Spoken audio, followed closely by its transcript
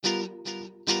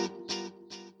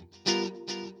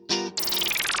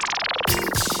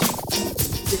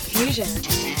Diffusion,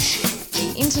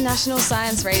 the international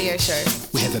science radio show.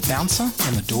 We have a bouncer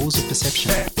on the doors of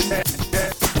perception.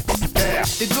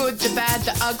 The good, the bad,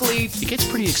 the ugly. It gets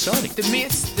pretty exciting. The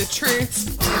myths, the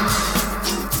truths.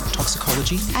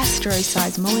 Toxicology.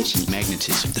 Astroseismology.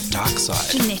 Magnetism. The dark side.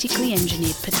 Genetically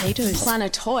engineered potatoes.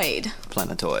 Planetoid.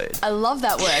 Planetoid. I love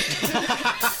that word.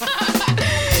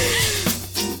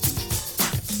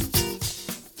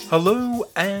 Hello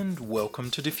and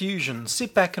welcome to Diffusion.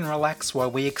 Sit back and relax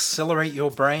while we accelerate your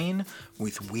brain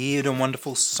with weird and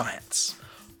wonderful science.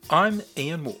 I'm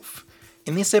Ian Wolfe.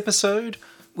 In this episode,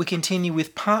 we continue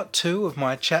with part 2 of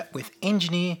my chat with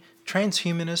engineer,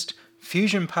 transhumanist,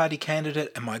 fusion party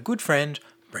candidate and my good friend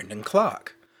Brendan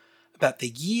Clark about the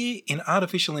year in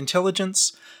artificial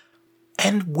intelligence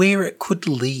and where it could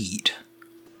lead.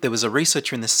 There was a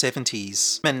researcher in the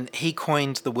 70s and he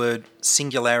coined the word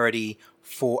singularity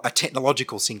for a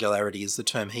technological singularity is the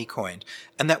term he coined.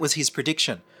 And that was his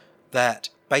prediction, that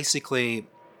basically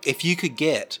if you could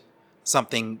get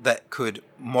something that could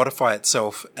modify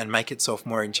itself and make itself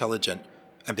more intelligent,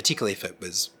 and particularly if it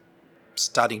was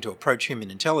starting to approach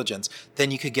human intelligence,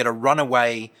 then you could get a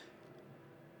runaway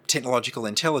technological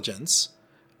intelligence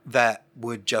that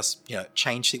would just,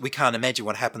 change it. We can't imagine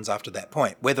what happens after that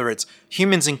point, whether it's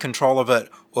humans in control of it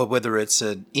or whether it's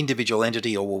an individual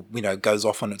entity or, goes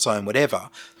off on its own, whatever.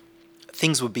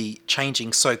 Things would be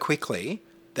changing so quickly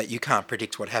that you can't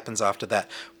predict what happens after that,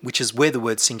 which is where the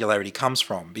word singularity comes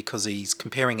from, because he's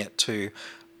comparing it to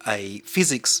a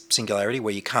physics singularity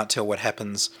where you can't tell what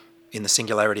happens in the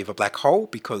singularity of a black hole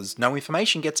because no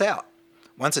information gets out.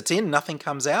 Once it's in, nothing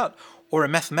comes out. Or a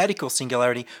mathematical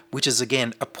singularity, which is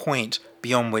again a point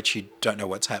beyond which you don't know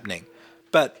what's happening.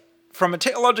 But from a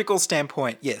technological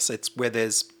standpoint, yes, it's where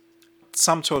there's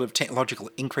some sort of technological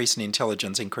increase in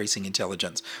intelligence, increasing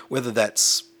intelligence. Whether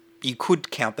that's, you could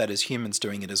count that as humans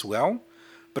doing it as well.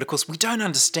 But of course, we don't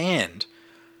understand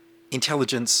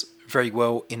intelligence very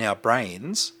well in our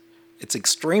brains. It's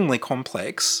extremely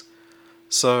complex.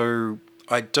 So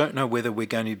I don't know whether we're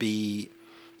going to be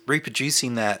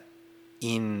reproducing that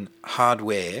in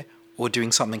hardware or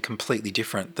doing something completely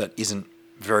different that isn't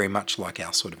very much like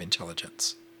our sort of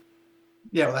intelligence.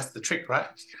 Yeah, well, that's the trick, right?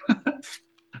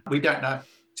 We don't know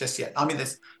just yet. I mean,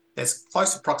 there's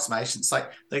close approximations.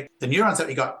 Like the neurons that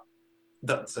we got,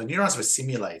 the neurons we're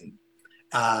simulating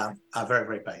are very,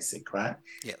 very basic, right?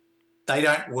 Yeah. They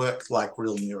don't work like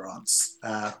real neurons.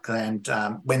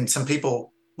 When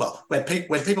people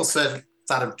started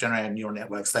generating neural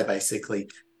networks, they basically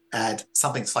add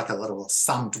something like a little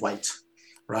summed weight,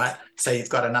 right? So you've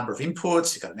got a number of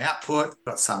inputs, you've got an output, you've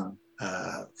got some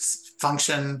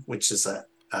function, which is a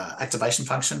activation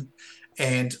function,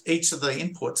 and each of the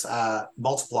inputs are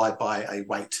multiplied by a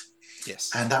weight. Yes.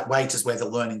 And that weight is where the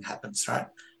learning happens, right?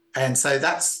 And so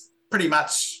that's pretty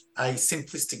much a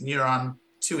simplistic neuron,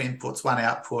 2 inputs, 1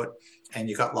 output, and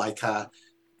you've got like a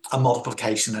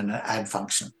multiplication and an add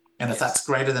function. And if that's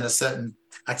greater than a certain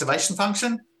activation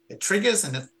function, it triggers,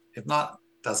 and if not,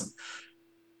 it doesn't.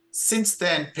 Since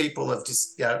then, people have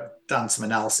just done some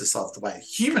analysis of the way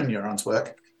human neurons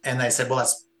work, and they said, well,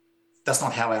 that's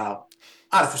not how our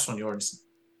artificial neurons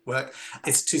work.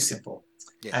 It's too simple.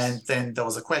 Yes. And then there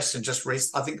was a question just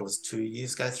I think it was 3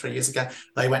 years ago,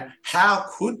 they went, how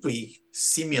could we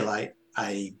simulate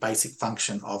a basic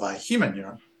function of a human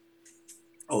neuron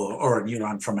or a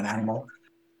neuron from an animal?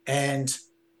 And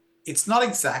it's not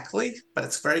exactly, but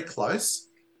it's very close.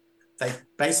 They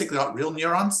basically got real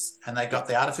neurons and they got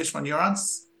the artificial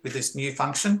neurons with this new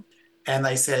function. And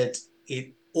they said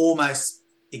it almost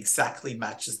exactly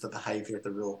matches the behavior of the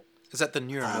real is that the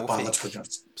neuromorphic biological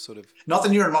neurons. Sort of? Not the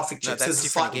neuromorphic chips. No, that's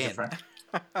slightly different.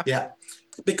 Yeah.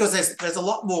 Because there's a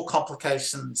lot more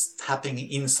complications happening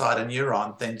inside a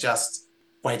neuron than just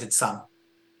weighted sum.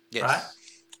 Yes. Right?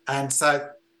 And so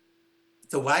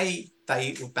the way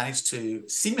they managed to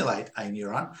simulate a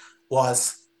neuron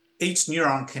was each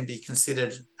neuron can be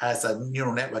considered as a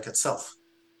neural network itself,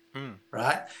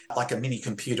 right? Like a mini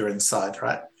computer inside,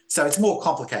 right? So it's more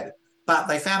complicated. But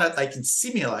they found out they can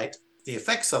simulate the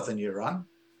effects of the neuron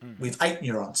with 8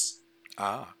 neurons.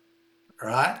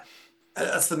 Right?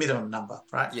 That's the minimum number,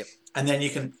 right? Yep. And then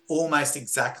you can almost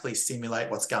exactly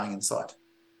simulate what's going inside.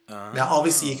 Now,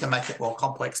 obviously, you can make it more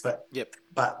complex, but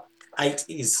 8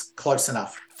 is close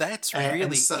enough. That's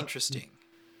really interesting.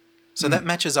 So that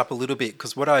matches up a little bit,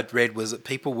 because what I'd read was that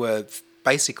people were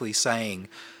basically saying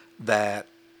that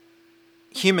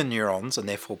human neurons, and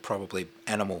therefore probably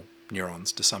animal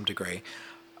neurons to some degree,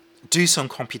 do some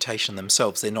computation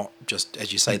themselves. They're not just,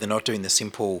 as you say, they're not doing the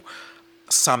simple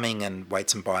summing and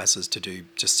weights and biases to do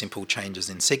just simple changes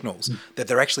in signals, that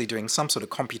they're actually doing some sort of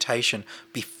computation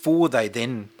before they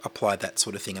then apply that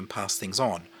sort of thing and pass things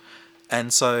on.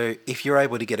 And so if you're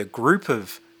able to get a group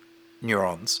of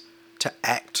neurons to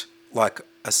act like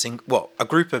a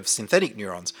group of synthetic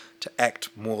neurons to act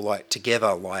more like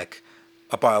together like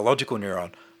a biological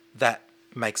neuron, that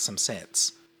makes some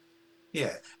sense.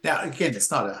 Yeah. Now, again,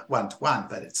 it's not a one-to-one,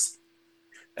 but it's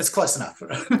close enough.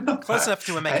 Close enough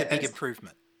to make a big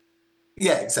improvement.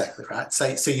 Yeah, exactly, right. So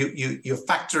you're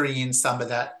factoring in some of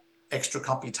that extra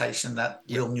computation that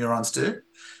real neurons do,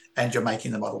 and you're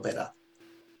making the model better.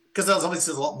 Because there's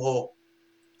obviously a lot more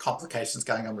complications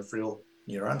going on with real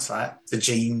neurons, right? The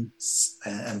genes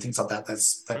and things like that,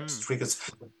 that triggers.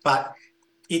 But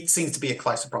it seems to be a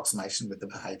close approximation with the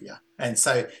behavior. And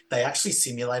so they actually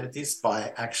simulated this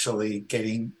by actually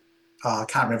getting, I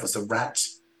can't remember if it was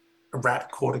a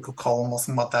rat cortical column or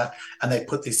something like that. And they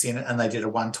put this in and they did a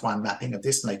one-to-one mapping of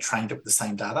this and they trained it with the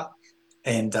same data.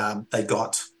 And they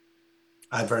got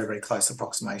a very, very close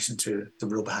approximation to the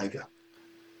real behavior.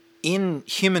 In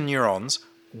human neurons,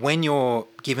 when you're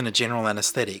given a general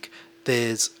anesthetic,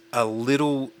 there's a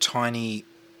little tiny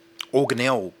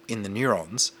organelle in the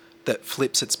neurons that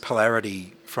flips its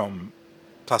polarity from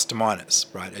plus to minus,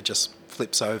 right? It just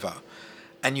flips over.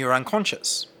 And you're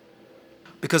unconscious.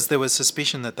 Because there was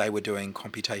suspicion that they were doing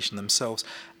computation themselves.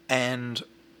 And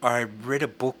I read a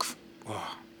book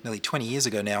nearly 20 years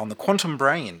ago now on the quantum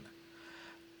brain.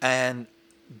 And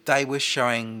they were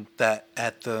showing that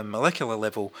at the molecular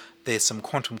level, there's some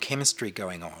quantum chemistry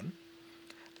going on,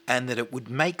 and that it would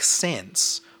make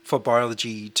sense for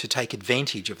biology to take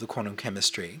advantage of the quantum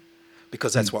chemistry,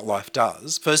 because that's what life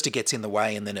does. First it gets in the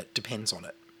way and then it depends on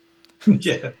it.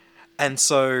 Yeah. And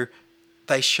so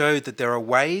they showed that there are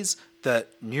ways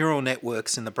that neural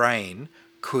networks in the brain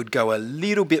could go a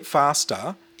little bit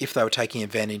faster if they were taking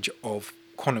advantage of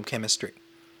quantum chemistry.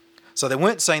 So they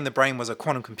weren't saying the brain was a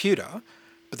quantum computer,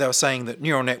 but they were saying that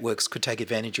neural networks could take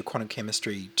advantage of quantum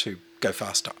chemistry to go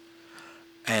faster.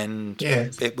 And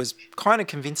it was kind of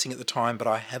convincing at the time, but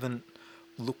I haven't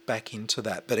looked back into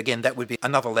that. But again, that would be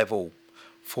another level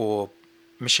for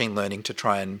machine learning to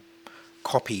try and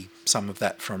copy some of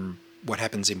that from what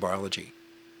happens in biology.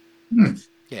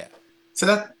 Yeah. So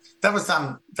that was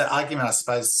the argument, I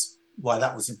suppose, why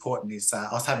that was important is I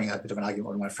was having a bit of an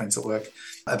argument with my friends at work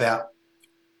about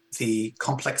the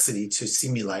complexity to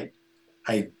simulate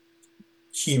a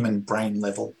human brain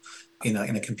level in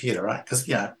a computer, right? Because,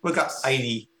 we've got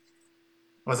 80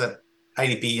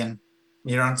 billion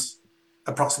neurons,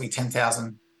 approximately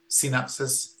 10,000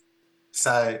 synapses,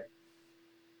 so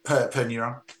per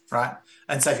neuron, right?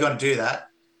 And so if you want to do that,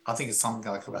 I think it's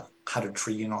something like about 100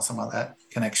 trillion or something like that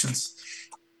connections.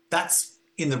 That's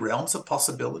in the realms of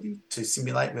possibility to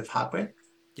simulate with hardware.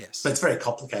 Yes. But it's very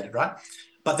complicated, right?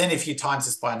 But then if you times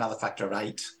this by another factor of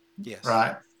 8, yes,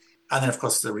 right? And then, of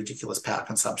course, the ridiculous power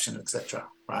consumption, etc.,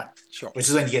 right? Sure. Which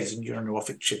is when you get into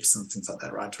neuromorphic chips and things like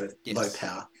that, right, to low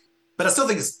power. But I still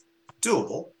think it's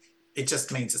doable. It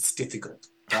just means it's difficult,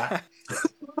 right?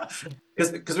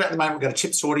 Because at the moment we've got a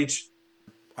chip shortage.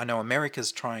 I know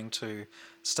America's trying to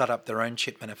start up their own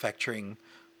chip manufacturing,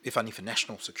 if only for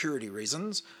national security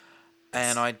reasons.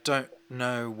 And I don't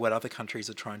know what other countries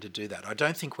are trying to do that. I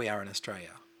don't think we are in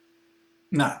Australia.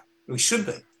 No, we should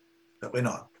be, but we're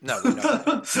not. No, we're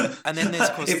not. And then there's,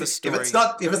 of course, the story.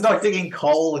 If it's not digging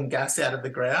coal and gas out of the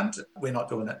ground, we're not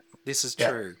doing it. This is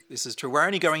true. This is true. We're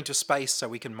only going to space so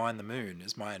we can mine the moon,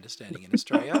 is my understanding in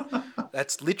Australia.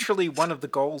 That's literally one of the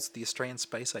goals of the Australian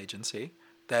Space Agency.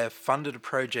 They have funded a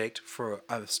project for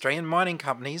Australian mining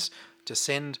companies to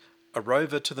send a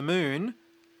rover to the moon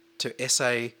to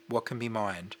essay what can be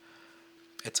mined.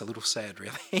 It's a little sad,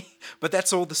 really. But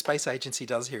that's all the space agency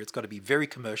does here. It's got to be very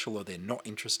commercial or they're not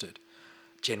interested,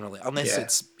 generally, unless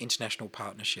it's international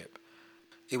partnership.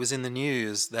 It was in the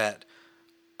news that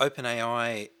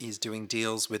OpenAI is doing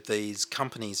deals with these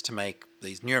companies to make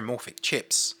these neuromorphic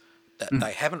chips that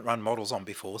they haven't run models on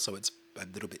before, so it's a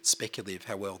little bit speculative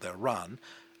how well they'll run.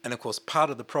 And of course,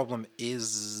 part of the problem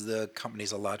is the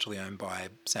companies are largely owned by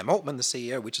Sam Altman, the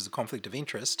CEO, which is a conflict of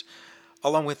interest,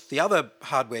 along with the other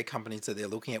hardware companies that they're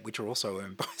looking at, which are also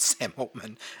owned by Sam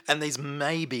Altman. And these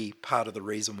may be part of the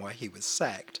reason why he was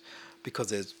sacked,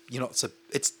 because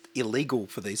it's illegal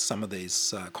for some of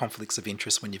these conflicts of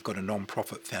interest when you've got a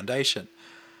non-profit foundation.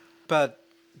 But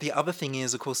the other thing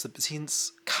is, of course, that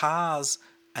since cars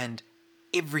and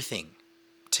everything,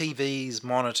 TVs,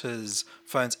 monitors,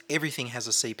 phones, everything has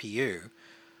a CPU,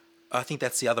 I think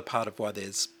that's the other part of why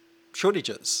there's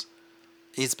shortages,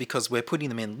 is because we're putting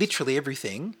them in literally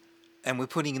everything, and we're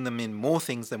putting them in more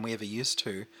things than we ever used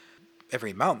to.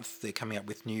 every month they're coming up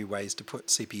with new ways to put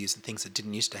CPUs and things that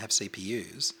didn't used to have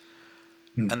CPUs.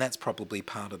 And that's probably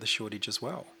part of the shortage as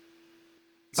well.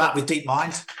 But with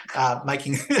DeepMind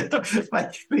making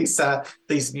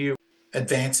these new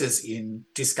advances in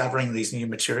discovering these new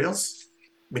materials,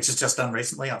 which is just done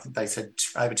recently. I think they said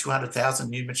over 200,000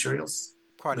 new materials.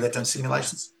 Quite they've done impressive.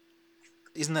 simulations.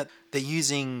 Isn't that they're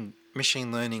using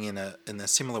machine learning in a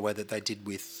similar way that they did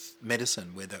with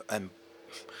medicine, where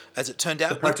as it turned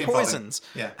out, with poisons,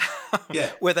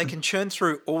 where they can churn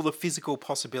through all the physical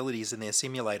possibilities in their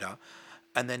simulator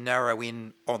and then narrow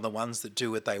in on the ones that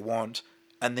do what they want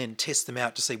and then test them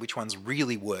out to see which ones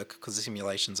really work, because the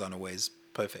simulations aren't always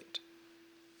perfect.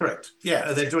 Correct.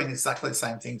 Yeah, they're doing exactly the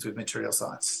same things with material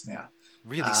science. Yeah.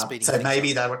 Really speeding So things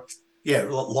maybe up. they were,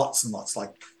 lots and lots,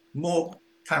 like more,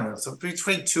 can't remember, so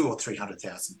between 200,000 or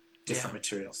 300,000 different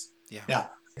materials. Yeah. Now,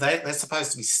 they're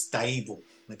supposed to be stable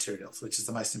materials, which is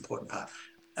the most important part.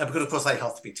 Because, of course, they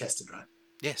have to be tested, right?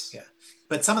 Yes. Yeah.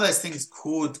 But some of those things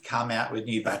could come out with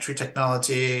new battery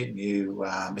technology, new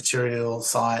material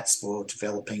science for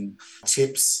developing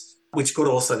chips, which could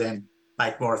also then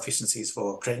make more efficiencies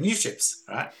for creating new chips,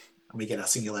 right? And we get our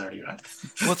singularity, right?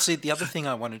 Well, see, the other thing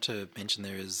I wanted to mention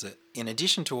there is that in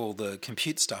addition to all the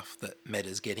compute stuff that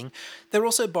Meta's getting, they're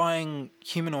also buying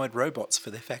humanoid robots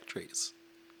for their factories.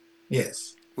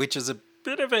 Yes. Which is a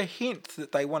bit of a hint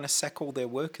that they want to sack all their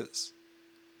workers.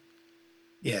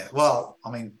 Yeah, well, I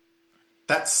mean,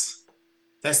 that's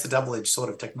the double-edged sword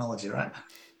of technology, right?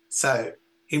 So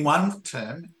in one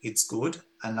term, it's good,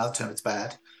 and another term, it's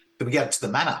bad. But we get to the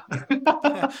manner.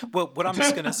 Well, what I'm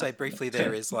just going to say briefly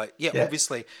there is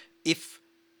obviously, if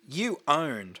you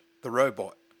owned the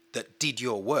robot that did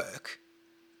your work,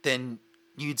 then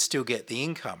you'd still get the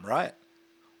income, right?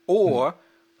 Or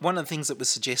one of the things that was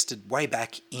suggested way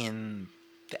back in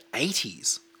the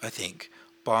 80s, I think,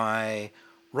 by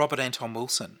Robert Anton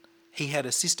Wilson, he had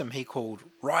a system he called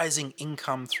Rising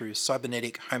Income Through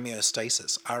Cybernetic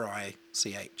Homeostasis,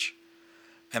 RICH.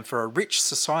 And for a rich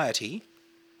society,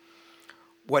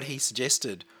 what he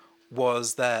suggested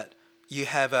was that you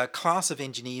have a class of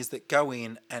engineers that go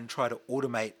in and try to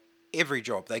automate every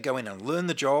job. They go in and learn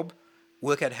the job,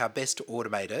 work out how best to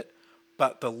automate it,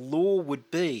 but the law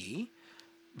would be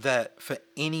that for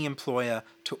any employer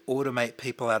to automate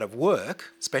people out of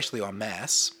work, especially en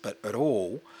masse, but at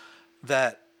all,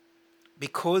 that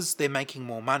because they're making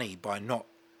more money by not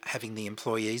having the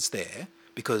employees there,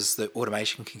 because the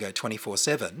automation can go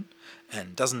 24/7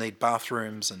 and doesn't need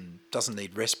bathrooms and doesn't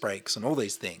need rest breaks and all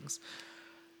these things,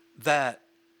 that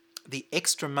the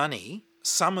extra money,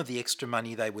 some of the extra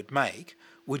money they would make,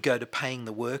 would go to paying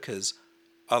the workers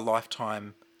a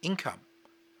lifetime income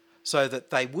so that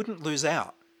they wouldn't lose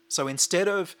out. So instead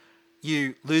of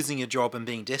you losing your job and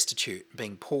being destitute,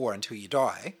 being poor until you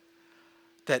die,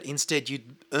 that instead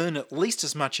you'd earn at least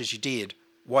as much as you did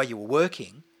while you were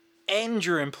working, and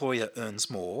your employer earns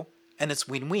more, and it's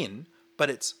win-win, but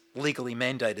it's legally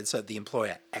mandated so the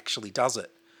employer actually does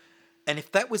it. And if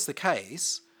that was the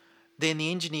case, then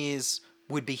the engineers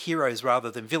would be heroes rather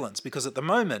than villains, because at the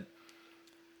moment,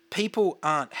 people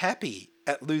aren't happy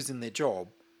at losing their job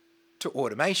to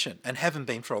automation and haven't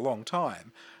been for a long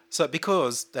time. So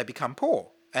because they become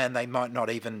poor and they might not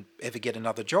even ever get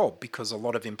another job, because a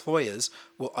lot of employers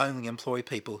will only employ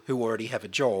people who already have a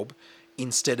job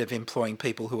instead of employing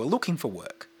people who are looking for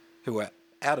work, who are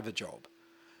out of a job.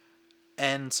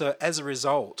 And so as a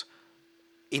result,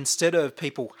 instead of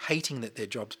people hating that their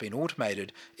job's been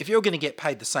automated, if you're going to get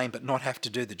paid the same but not have to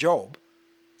do the job,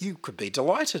 you could be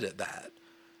delighted at that.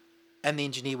 And the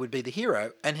engineer would be the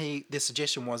hero. And the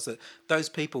suggestion was that those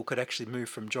people could actually move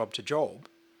from job to job,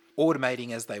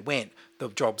 automating as they went the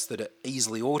jobs that are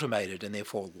easily automated and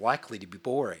therefore likely to be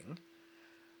boring.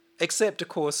 Except, of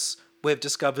course, we've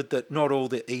discovered that not all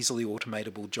the easily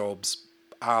automatable jobs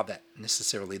are that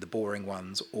necessarily the boring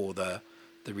ones or the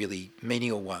really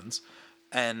menial ones.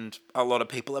 And a lot of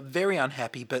people are very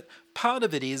unhappy, but part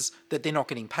of it is that they're not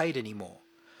getting paid anymore.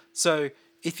 So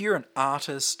if you're an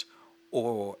artist,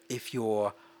 or if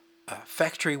you're a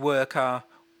factory worker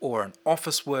or an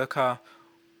office worker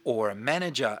or a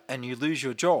manager and you lose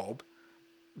your job,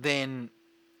 then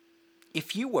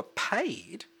if you were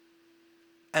paid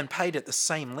and paid at the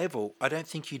same level, I don't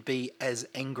think you'd be as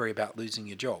angry about losing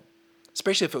your job,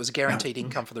 especially if it was guaranteed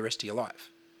income for the rest of your life.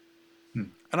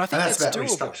 And I think that's about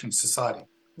doable. restructuring society.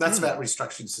 That's about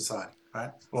restructuring society,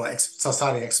 right? Or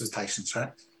society expectations,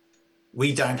 right?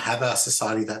 We don't have a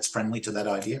society that's friendly to that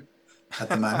idea at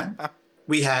the moment.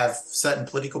 We have certain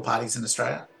political parties in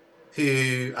Australia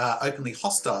who are openly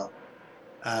hostile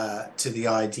to the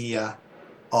idea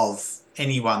of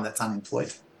anyone that's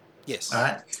unemployed. Yes. All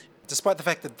right. despite the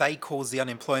fact that they cause the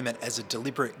unemployment as a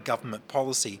deliberate government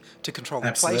policy to control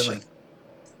Absolutely. inflation.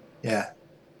 Yeah.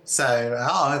 So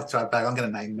I'll have to try it back. I'm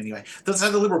going to name them anyway. So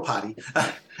the Liberal Party.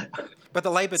 But the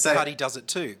Labor So- Party does it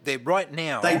too. They're right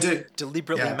now They do.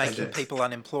 deliberately Yeah, they making do. people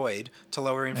unemployed to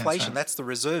lower inflation. right. That's the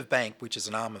Reserve Bank, which is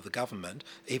an arm of the government,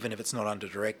 even if it's not under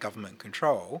direct government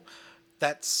control.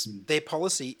 That's their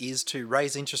policy is to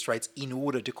raise interest rates in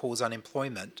order to cause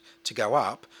unemployment to go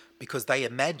up, because they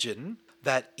imagine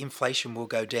that inflation will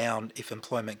go down if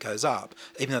employment goes up,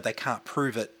 even though they can't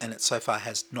prove it, and it so far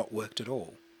has not worked at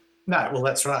all. No, well,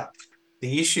 that's right.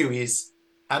 The issue is,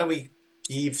 how do we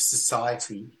give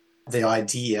society the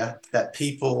idea that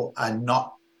people are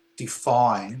not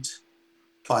defined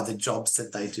by the jobs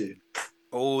that they do?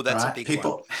 Oh, that's right? a big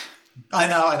people, one. I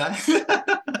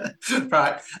know.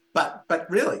 Right. But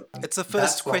really, It's the that's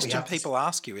first what we question have to- people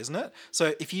ask you, isn't it?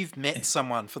 So if you've met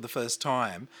someone for the first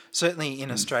time, certainly in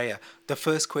Australia, the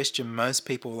first question most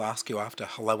people will ask you after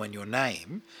hello and your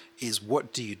name is,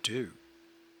 what do you do?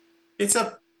 It's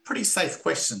a pretty safe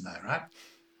question, though, right?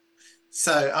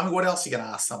 So, I mean, what else are you going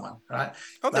to ask someone, right?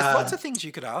 Oh, there's lots of things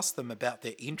you could ask them about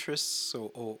their interests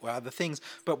or other things,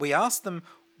 but we ask them,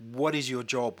 what is your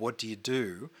job? What do you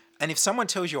do? And if someone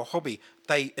tells you a hobby,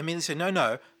 they immediately say,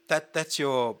 no, that's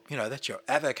your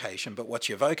avocation, but what's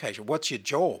your vocation? What's your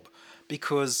job?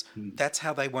 Because that's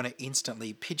how they want to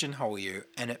instantly pigeonhole you,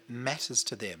 and it matters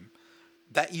to them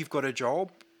that you've got a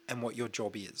job and what your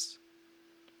job is.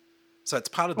 So it's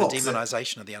part of the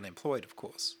demonisation of the unemployed, of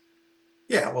course.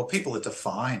 Yeah, well, people are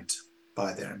defined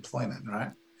by their employment,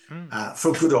 right?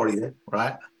 For good or evil,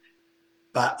 right?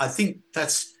 But I think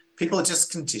people are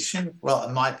just conditioned. Well,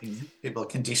 in my opinion, people are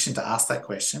conditioned to ask that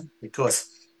question because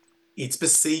it's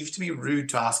perceived to be rude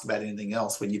to ask about anything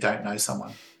else when you don't know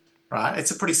someone, right?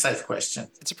 It's a pretty safe question.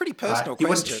 It's a pretty personal right? You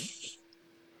wouldn't- question.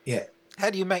 Yeah. How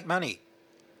do you make money?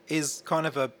 Is kind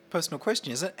of a personal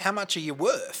question, isn't it? How much are you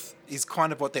worth? Is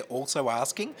kind of what they're also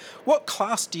asking. What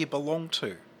class do you belong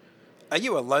to? Are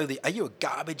you a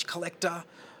garbage collector?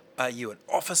 Are you an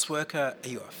office worker? Are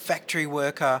you a factory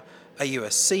worker? Are you a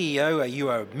CEO? Are you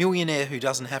a millionaire who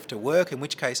doesn't have to work? In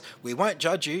which case, we won't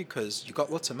judge you because you've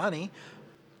got lots of money.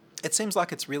 It seems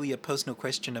like it's really a personal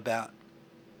question about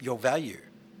your value.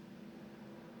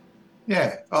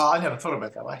 Yeah. Oh, I never thought about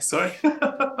it that way. Sorry.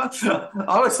 I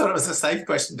always thought it was a safe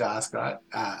question to ask, right?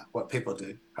 What people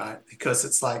do, right? Because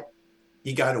it's like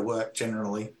you go to work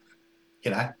generally,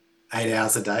 8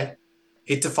 hours a day.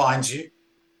 It defines you.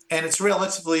 And it's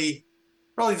probably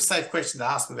a safe question to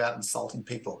ask without insulting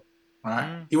people,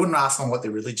 right? You wouldn't ask them what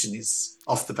their religion is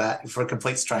off the bat for a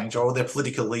complete stranger, or their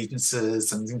political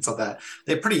allegiances and things like that.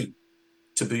 They're pretty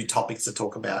taboo topics to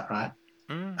talk about, right?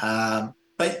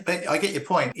 But I get your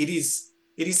point. It is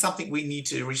something we need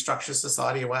to restructure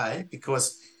society away,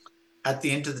 because at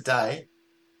the end of the day,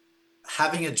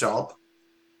 having a job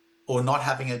or not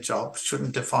having a job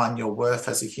shouldn't define your worth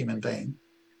as a human being,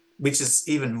 which is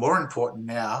even more important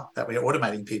now that we're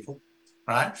automating people,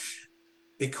 right?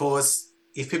 Because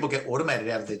if people get automated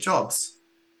out of their jobs,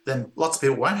 then lots of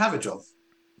people won't have a job.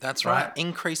 That's right. Right.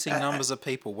 Increasing numbers of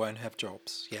people won't have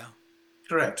jobs. Yeah.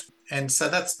 Correct. And so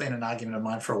that's been an argument of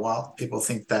mine for a while. People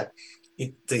think that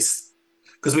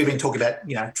because we've been talking about,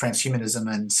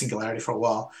 transhumanism and singularity for a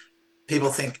while, people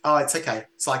think, oh, it's okay.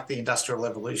 It's like the Industrial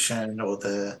Revolution or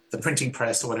the printing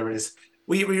press or whatever it is.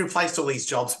 We replaced all these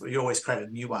jobs, but we always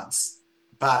created new ones.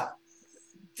 But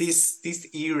this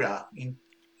era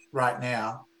right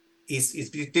now is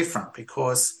different,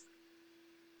 because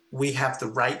we have the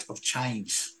rate of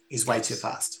change is way too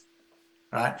fast,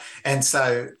 right? And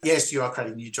so, yes, you are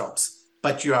creating new jobs,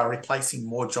 but you are replacing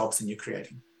more jobs than you're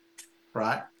creating,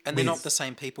 right? And they're not With the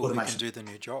same people who automation. can do the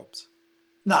new jobs.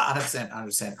 No,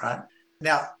 100%, right?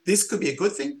 Now, this could be a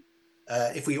good thing.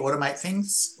 If we automate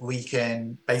things, we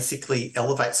can basically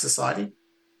elevate society.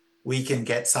 We can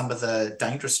get some of the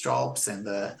dangerous jobs and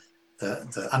the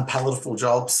unpalatable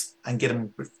jobs and get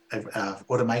them with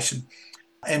automation.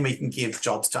 And we can give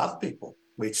jobs to other people,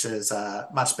 which is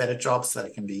much better jobs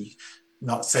that can be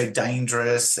not so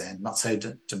dangerous and not so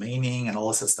demeaning and all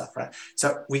this sort of stuff, right?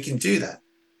 So we can do that.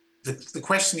 The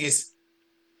question is,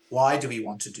 why do we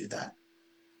want to do that,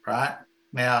 right?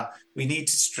 Now, we need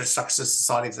to structure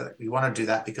society that we want to do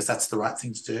that because that's the right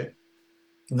thing to do,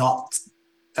 not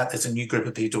that there's a new group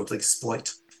of people to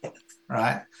exploit,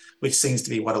 right? Which seems to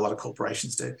be what a lot of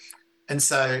corporations do. And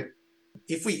so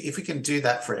if we can do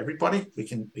that for everybody, we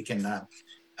can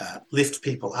lift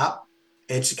people up,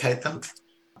 educate them,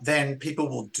 then people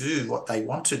will do what they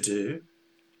want to do,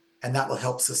 and that will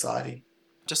help society.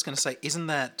 Just going to say, isn't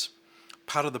that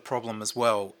part of the problem as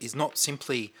well, is not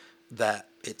simply that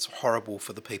it's horrible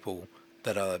for the people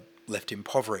that are left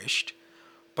impoverished,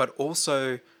 but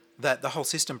also that the whole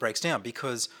system breaks down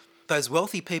because those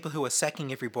wealthy people who are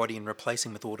sacking everybody and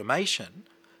replacing with automation,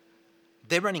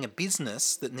 they're running a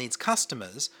business that needs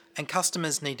customers, and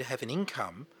customers need to have an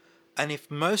income. And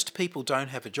if most people don't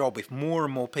have a job, if more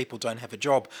and more people don't have a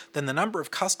job, then the number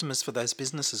of customers for those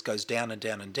businesses goes down and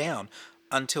down and down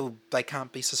until they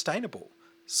can't be sustainable.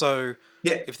 So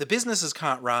if the businesses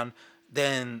can't run,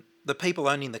 then the people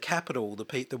owning the capital,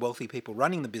 the wealthy people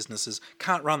running the businesses,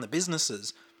 can't run the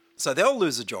businesses. So they'll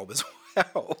lose a job as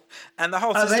well. And the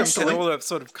whole system can all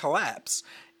sort of collapse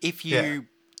if you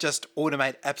just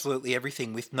automate absolutely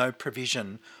everything with no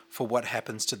provision for what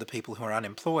happens to the people who are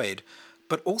unemployed.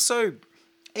 But also,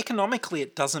 economically,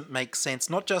 it doesn't make sense,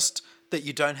 not just that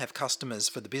you don't have customers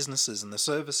for the businesses and the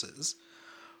services,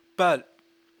 but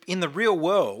in the real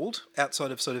world,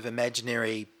 outside of sort of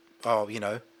imaginary,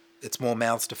 it's more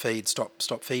mouths to feed,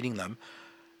 stop feeding them,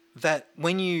 that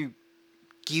when you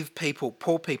give people,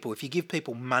 poor people, if you give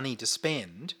people money to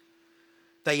spend,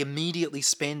 they immediately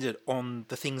spend it on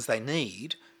the things they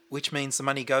need, which means the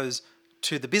money goes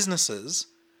to the businesses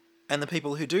and the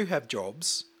people who do have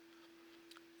jobs.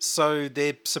 So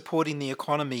they're supporting the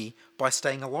economy by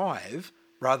staying alive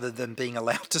rather than being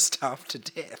allowed to starve to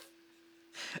death.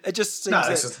 It just seems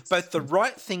that both the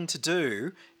right thing to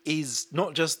do is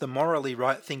not just the morally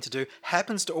right thing to do,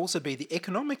 happens to also be the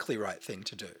economically right thing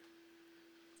to do.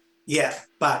 Yeah,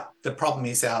 but the problem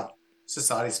is our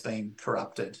society's been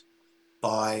corrupted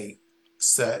by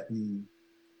certain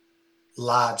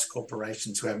large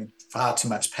corporations who have far too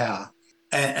much power.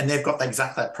 And they've got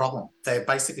exactly that problem. They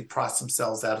basically price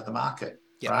themselves out of the market,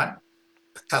 right?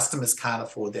 Customers can't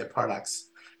afford their products.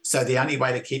 So the only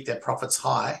way to keep their profits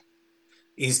high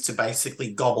is to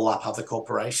basically gobble up other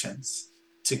corporations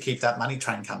to keep that money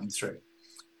train coming through,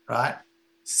 right?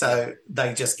 So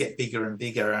they just get bigger and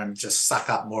bigger and just suck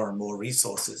up more and more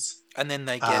resources. And then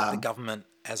they get the government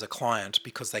as a client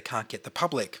because they can't get the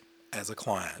public as a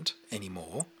client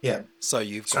anymore. Yeah. So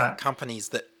you've got companies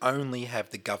that only have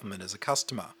the government as a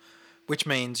customer, which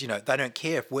means, they don't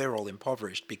care if we're all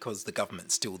impoverished because the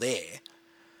government's still there.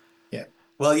 Yeah.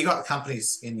 Well, you got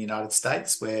companies in the United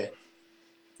States where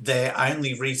their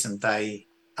only reason they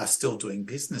are still doing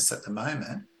business at the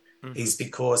moment is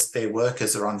because their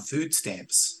workers are on food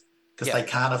stamps because they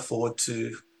can't afford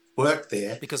to work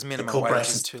there. Because minimum wage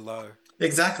is too low.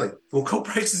 Exactly. Well,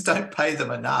 corporations don't pay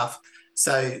them enough.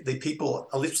 So the people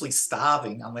are literally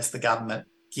starving unless the government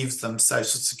gives them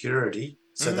social security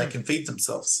so they can feed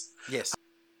themselves. Yes.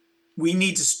 We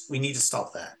need to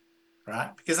stop that,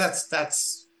 right? Because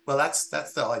that's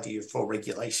the idea for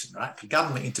regulation, right? For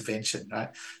government intervention, right?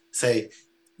 So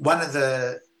one of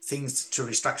the things to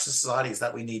restructure society is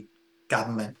that we need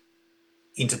government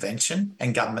intervention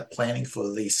and government planning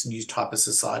for this new type of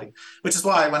society, which is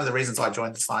why one of the reasons I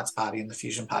joined the Science Party and the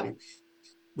Fusion Party.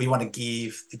 We want to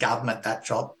give the government that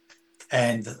job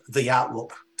and the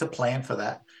outlook to plan for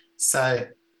that. So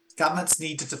governments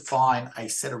need to define a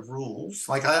set of rules.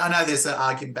 Like I know there's an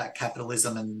argument about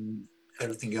capitalism and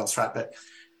everything else, right? But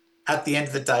at the end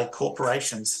of the day,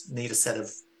 corporations need a set of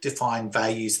defined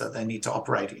values that they need to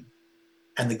operate in,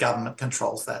 and the government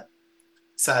controls that.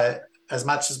 So as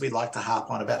much as we like to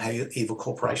harp on about how evil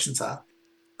corporations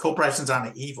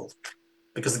aren't evil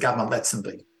because the government lets them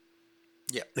be.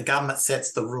 Yeah. The government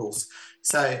sets the rules.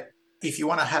 So if you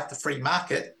want to have the free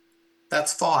market,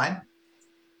 that's fine,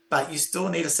 but you still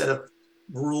need a set of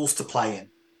rules to play in.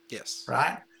 Yes.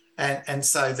 Right? And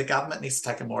so the government needs to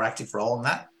take a more active role in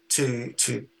that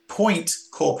to point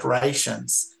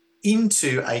corporations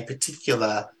into a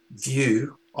particular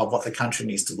view of what the country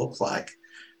needs to look like.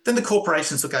 Then the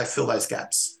corporations will go fill those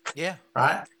gaps. Yeah.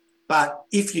 Right? But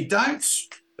if you don't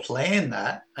plan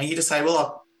that and you just say,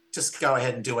 well, just go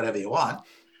ahead and do whatever you want,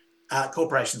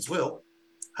 corporations will,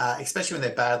 especially when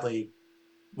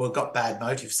they're got bad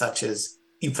motives such as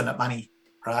infinite money,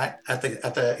 right, at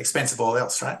the expense of all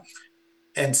else, right?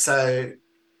 And so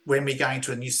when we go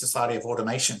into a new society of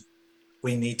automation,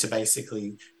 we need to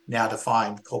basically now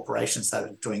define corporations that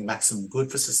are doing maximum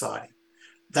good for society.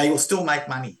 They will still make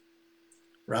money,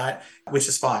 right, which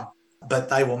is fine, but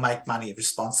they will make money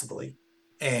responsibly,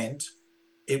 and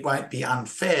it won't be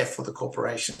unfair for the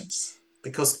corporations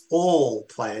because all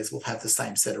players will have the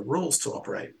same set of rules to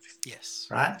operate with. Yes.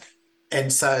 Right?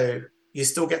 And so you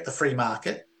still get the free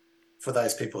market for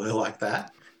those people who like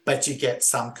that, but you get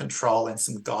some control and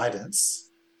some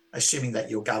guidance, assuming that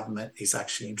your government is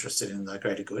actually interested in the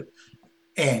greater good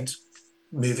and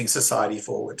moving society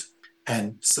forward,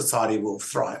 and society will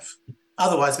thrive.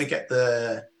 Otherwise, we get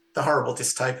the horrible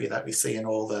dystopia that we see in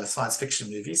all the science fiction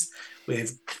movies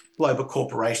with global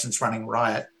corporations running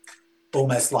riot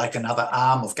almost like another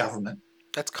arm of government.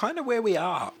 That's kind of where we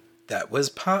are. That was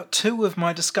part 2 of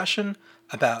my discussion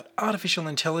about artificial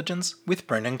intelligence with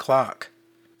Brendan Clark.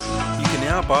 You can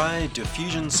now buy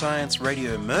Diffusion Science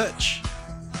Radio merch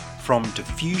from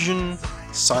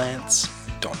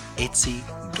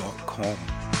diffusionscience.etsy.com.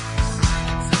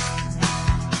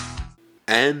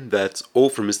 And that's all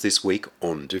from us this week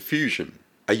on Diffusion.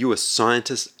 Are you a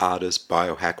scientist, artist,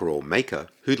 biohacker or maker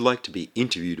who'd like to be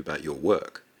interviewed about your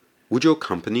work? Would your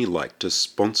company like to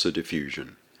sponsor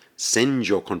Diffusion? Send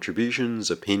your contributions,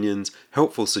 opinions,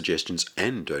 helpful suggestions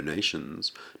and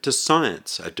donations to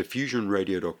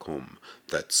science@diffusionradio.com.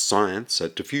 That's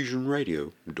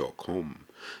science@diffusionradio.com.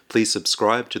 Please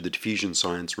subscribe to the Diffusion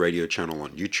Science Radio channel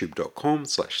on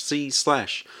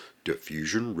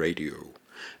youtube.com/c/diffusionradio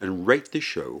and rate the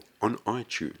show on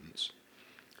iTunes.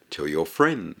 Tell your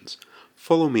friends.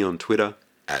 Follow me on Twitter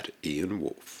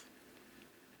 @IanWolf.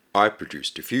 I produce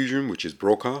Diffusion, which is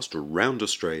broadcast around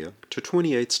Australia to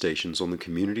 28 stations on the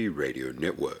Community Radio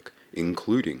Network,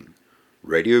 including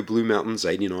Radio Blue Mountains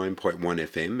 89.1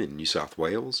 FM in New South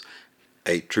Wales,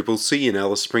 8CCC in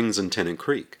Alice Springs and Tennant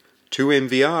Creek, 2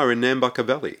 MVR in Nambucca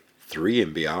Valley, 3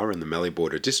 MVR in the Mallee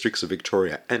Border districts of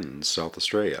Victoria and South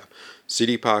Australia,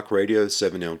 City Park Radio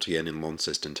 7LTN in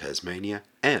Launceston, Tasmania,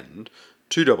 and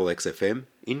 2XXFM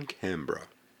in Canberra.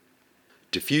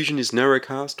 Diffusion is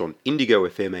narrowcast on Indigo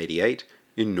FM 88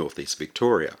 in northeast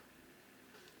Victoria.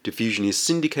 Diffusion is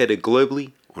syndicated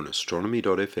globally on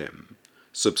astronomy.fm.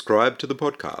 Subscribe to the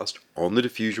podcast on the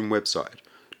Diffusion website,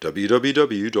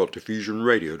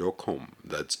 www.diffusionradio.com.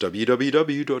 That's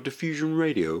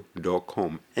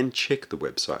www.diffusionradio.com, and check the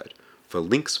website for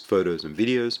links, photos and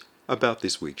videos about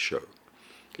this week's show.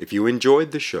 If you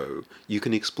enjoyed the show, you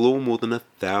can explore more than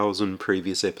 1,000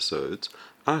 previous episodes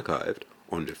archived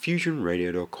on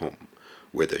diffusionradio.com,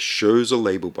 where the shows are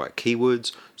labelled by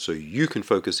keywords so you can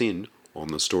focus in on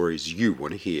the stories you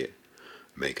want to hear.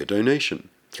 Make a donation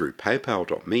through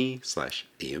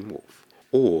paypal.me/IanWolf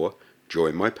or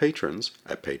join my patrons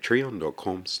at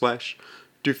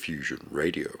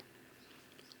patreon.com/diffusionradio.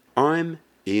 I'm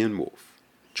Ian Wolf.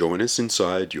 Join us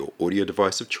inside your audio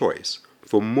device of choice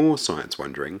for more science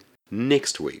wondering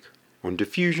next week on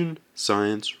Diffusion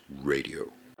Science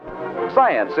Radio.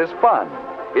 Science is fun.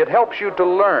 It helps you to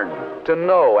learn, to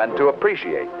know, and to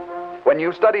appreciate. When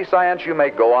you study science, you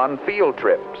may go on field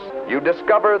trips. You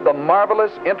discover the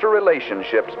marvelous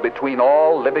interrelationships between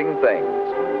all living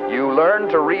things. You learn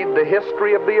to read the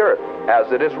history of the Earth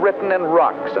as it is written in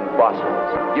rocks and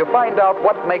fossils. You find out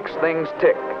what makes things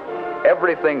tick,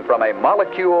 everything from a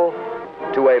molecule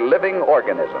to a living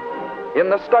organism. In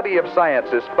the study of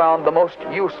science is found the most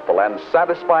useful and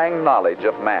satisfying knowledge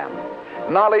of man.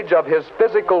 Knowledge of his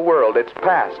physical world, its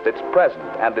past, its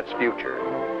present, and its future.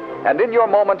 And in your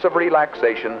moments of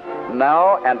relaxation,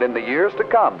 now and in the years to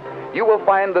come, you will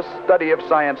find the study of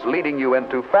science leading you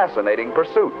into fascinating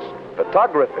pursuits.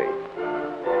 Photography,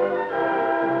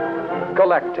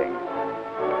 collecting.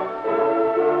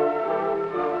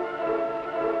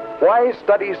 Why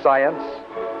study science?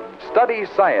 Study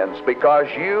science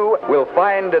because you will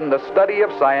find in the study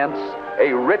of science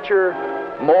a richer,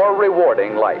 more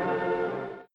rewarding life.